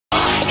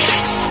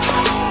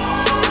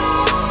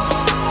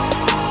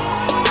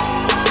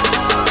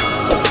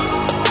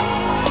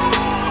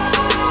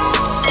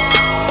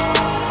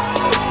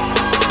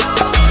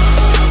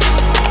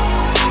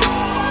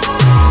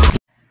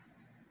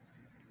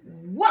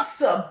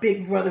What's up,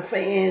 Big Brother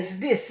fans?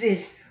 This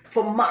is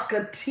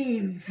Famaca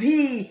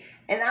TV,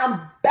 and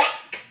I'm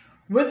back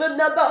with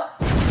another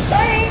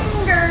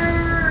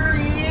banger.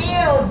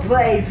 Yeah,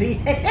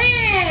 baby.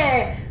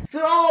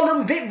 To all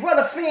them Big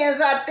Brother fans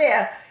out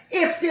there,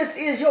 if this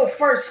is your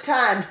first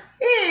time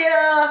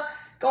here,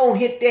 go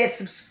hit that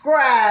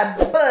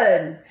subscribe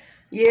button.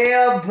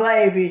 Yeah,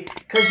 baby,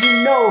 because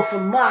you know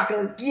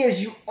Famaca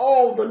gives you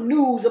all the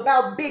news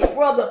about Big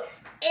Brother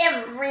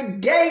every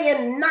day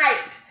and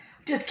night.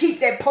 Just keep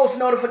that post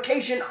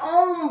notification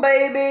on,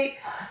 baby.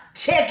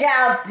 Check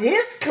out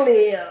this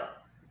clip.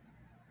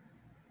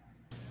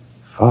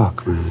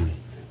 Fuck, man.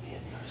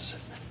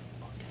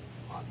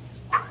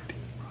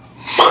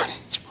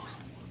 Money's supposed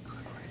to look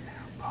good right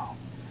now, bro.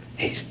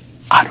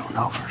 I don't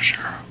know for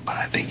sure, but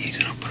I think he's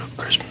gonna put up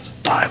Christmas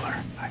with Tyler.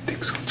 I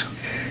think so too.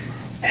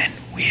 And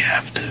we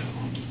have to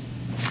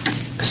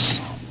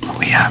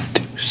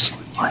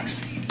like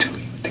sleep too.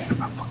 You thinking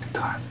about fucking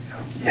Tyler, yo.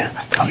 Yeah,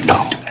 I thought you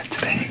know do that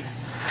today.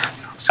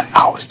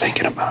 I was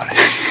thinking about it.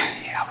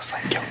 Yeah, I was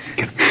like, yo, is he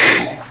gonna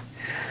move?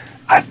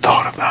 I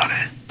thought about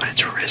it, but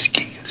it's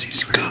risky because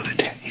he's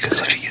good.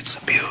 Because if he gets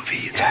the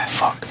POV, it's a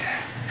fuck.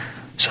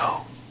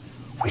 So,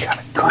 we got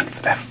a gun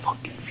for that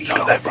fucking veto.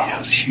 No, that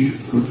veto's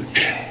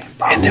huge. Yeah,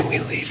 and then we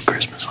leave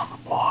Christmas on the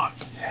block.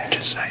 And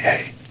just say,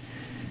 hey,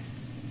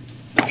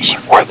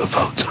 we're the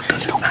vote, so it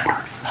doesn't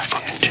matter.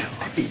 Fucking chill.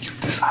 Maybe you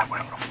decide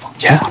whatever the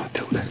fuck you want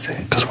to do. That's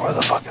it. Because we're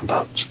the fucking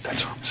votes.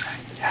 That's what I'm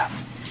saying. Yeah.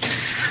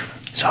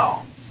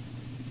 So,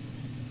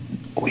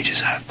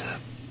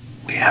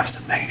 we have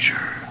to make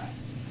sure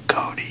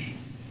CODY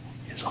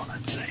is on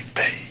that same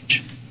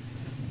page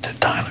that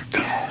Tyler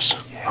goes.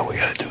 Yeah. But we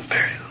gotta do it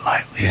very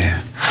lightly.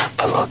 Yeah.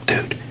 But look,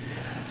 dude,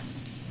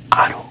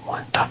 I don't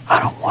want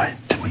it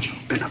to be. Would you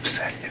have been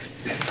upset if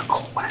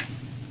Nicole went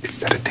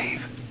instead of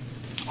Dave?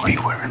 Or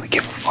you wouldn't really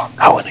give a fuck?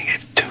 I wouldn't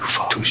give two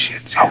fucks. Two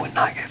shits. Yeah. I would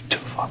not give two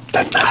fucks.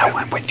 Doesn't matter. I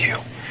went with you.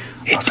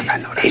 It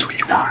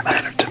did not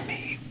matter to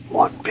me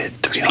one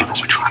bit, to be honest.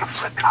 People were trying to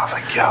flip it. I was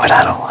like, yo. But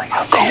I don't like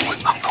how I'm going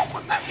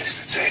with Memphis.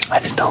 That's it. I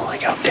just don't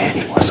like how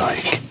Danny was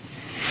like,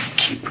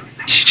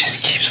 she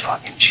just keeps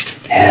fucking cheating.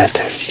 Yeah,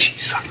 dude. She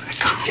sucks at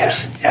comps.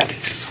 Yeah, dude.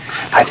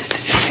 I just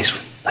did at least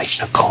with, like,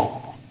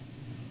 Nicole.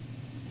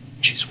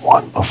 She's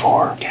won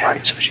before,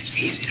 right? So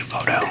she's easy to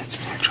vote out. That's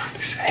what I'm trying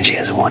to say. And she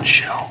hasn't won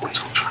shell. That's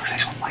what I'm trying to say.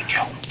 So I'm like,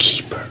 yo,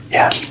 keep her.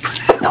 Yeah. Keep her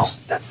now. No,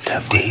 that's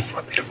definitely. Dave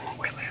rubbed me the wrong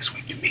way last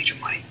week. You made your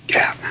money.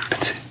 Yeah, man.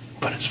 That's it.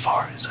 But as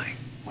far as, like,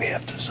 we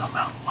have to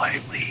somehow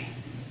lightly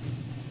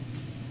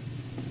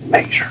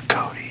make sure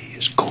CODY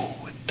is cool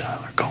with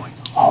Tyler going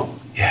home.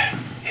 Yeah.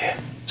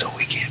 So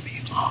we can't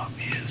be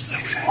obvious that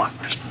we want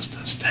Christmas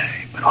to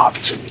stay, but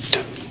obviously we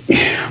do.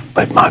 Yeah.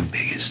 But my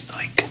biggest,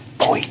 like,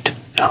 point,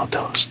 and I'll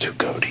tell us to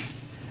CODY,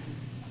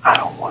 I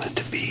don't want it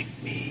to be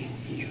me,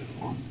 you,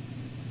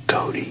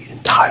 CODY,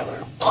 and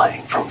Tyler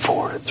playing from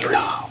 4 to 3.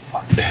 No,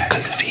 fuck that.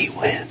 Because if he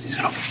wins, he's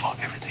gonna fuck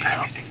everything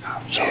up.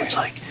 So it's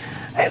like,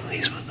 at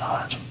least with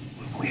us,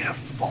 we have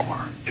 4.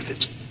 If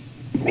it's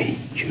me,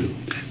 you,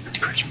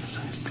 and Christmas,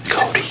 and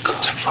CODY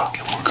gets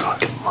fucking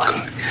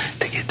money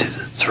to get to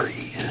the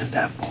 3, and at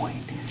that point,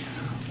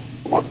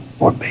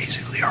 we're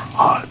basically our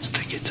odds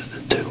to get to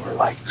the 2 are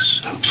like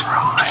super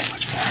high.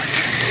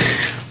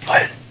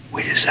 But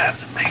we just have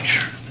to make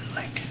sure that,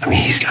 like, I mean,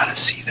 he's got to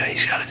see that.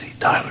 He's got to see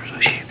Tyler, so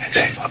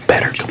he's a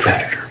better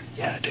competitor.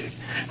 Yeah, dude.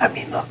 I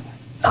mean, look,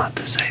 not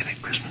to say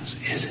that Christmas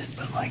isn't,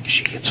 but like,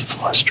 she gets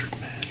flustered,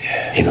 man.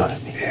 Yeah. You know what I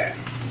mean? Yeah.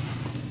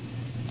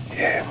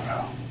 Yeah,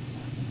 bro.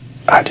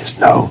 I just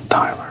know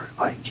Tyler,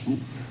 like,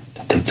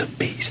 that dude's a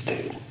beast,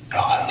 dude.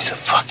 Oh, he's a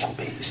fucking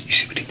beast. You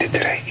see what he did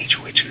today? Each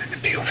witch and then the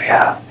POV.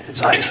 Yeah,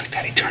 it's like, just like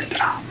that, he turned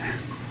it on, man.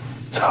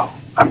 So,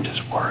 I'm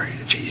just worried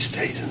if he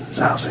stays in this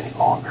house any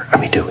longer. I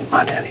mean, dude, we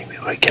might not even be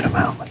able to get him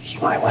out. Like, he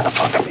might win a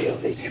fucking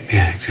POV.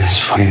 Yeah, exactly. It's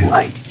fucking,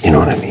 like, you know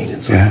what I mean?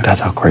 It's like,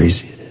 that's how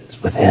crazy it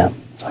is with him.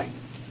 It's like,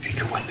 if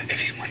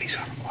he's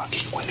on the block, he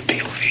can win the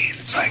POV. And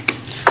it's like,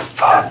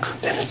 fuck. Yeah,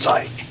 then it's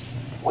like,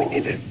 we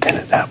need to, then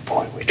at that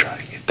point, we try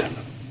to get them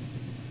to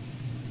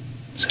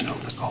send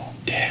home the goal.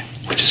 Yeah.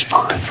 Which is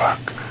fine.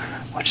 Fuck.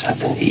 Which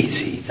that's an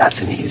easy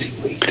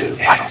week too.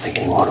 Yeah. I don't think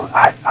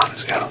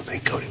honestly, I don't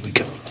think CODY would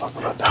give a fuck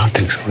about that. I don't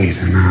think so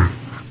either, no.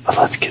 But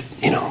let's get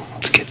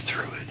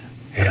through it.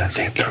 Yeah, let's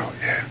get through it,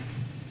 yeah.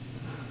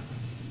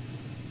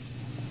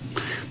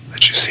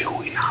 Let's just see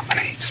who he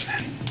nominates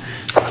then.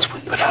 But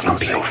I don't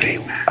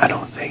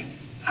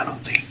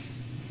think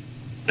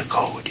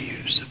Nicole would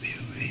use the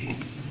POV.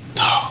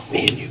 No.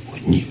 Me and you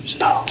wouldn't use it.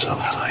 No. So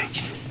it's like,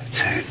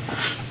 that's it.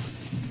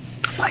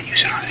 I'm not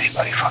using it on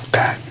anybody, fuck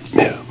that.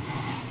 Yeah.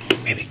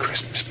 Maybe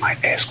Christmas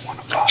might ask one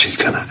of us. She's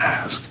gonna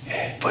ask.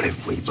 Yeah. But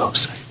if we both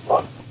say,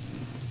 look,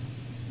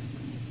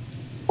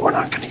 we're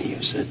not gonna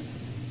use it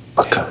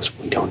because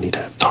we don't need to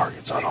have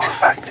targets on our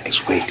back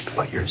next week,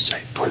 but you're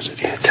safe. Where's it?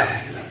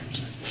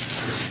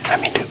 I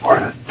mean, dude,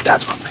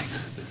 that's what makes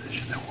the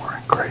decision that we're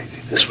in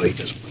crazy this week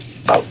is we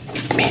vote.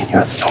 Me and you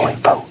are the only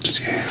votes.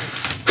 Yeah.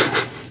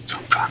 That's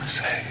what I'm trying to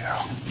say, yo.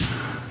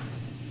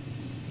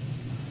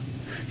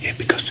 Yeah,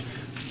 because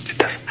it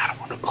doesn't matter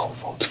what Nicole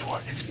votes for.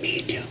 It's It's me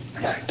and you.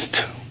 It's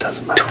 2.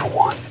 Doesn't matter. 2 to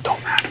 1. It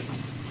don't matter.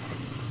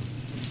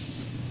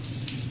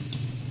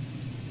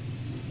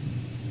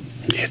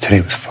 Yeah,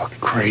 today was fucking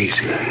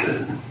crazy,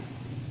 man.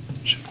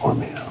 She wore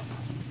me up.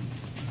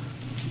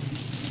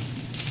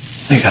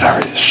 They gotta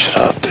hurry this shit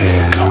up,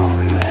 dude. Come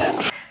on,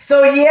 man.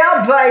 So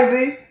yeah,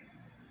 baby.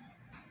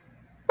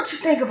 What you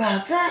think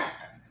about that?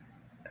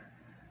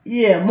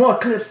 Yeah, more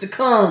clips to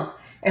come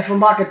at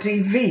Famaca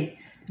TV.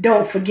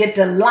 Don't forget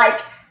to like,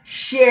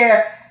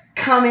 share,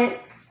 comment,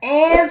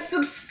 and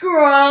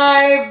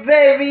subscribe,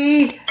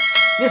 baby.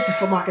 This is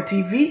Famaca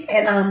TV,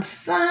 and I'm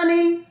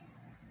signing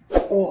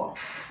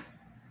off.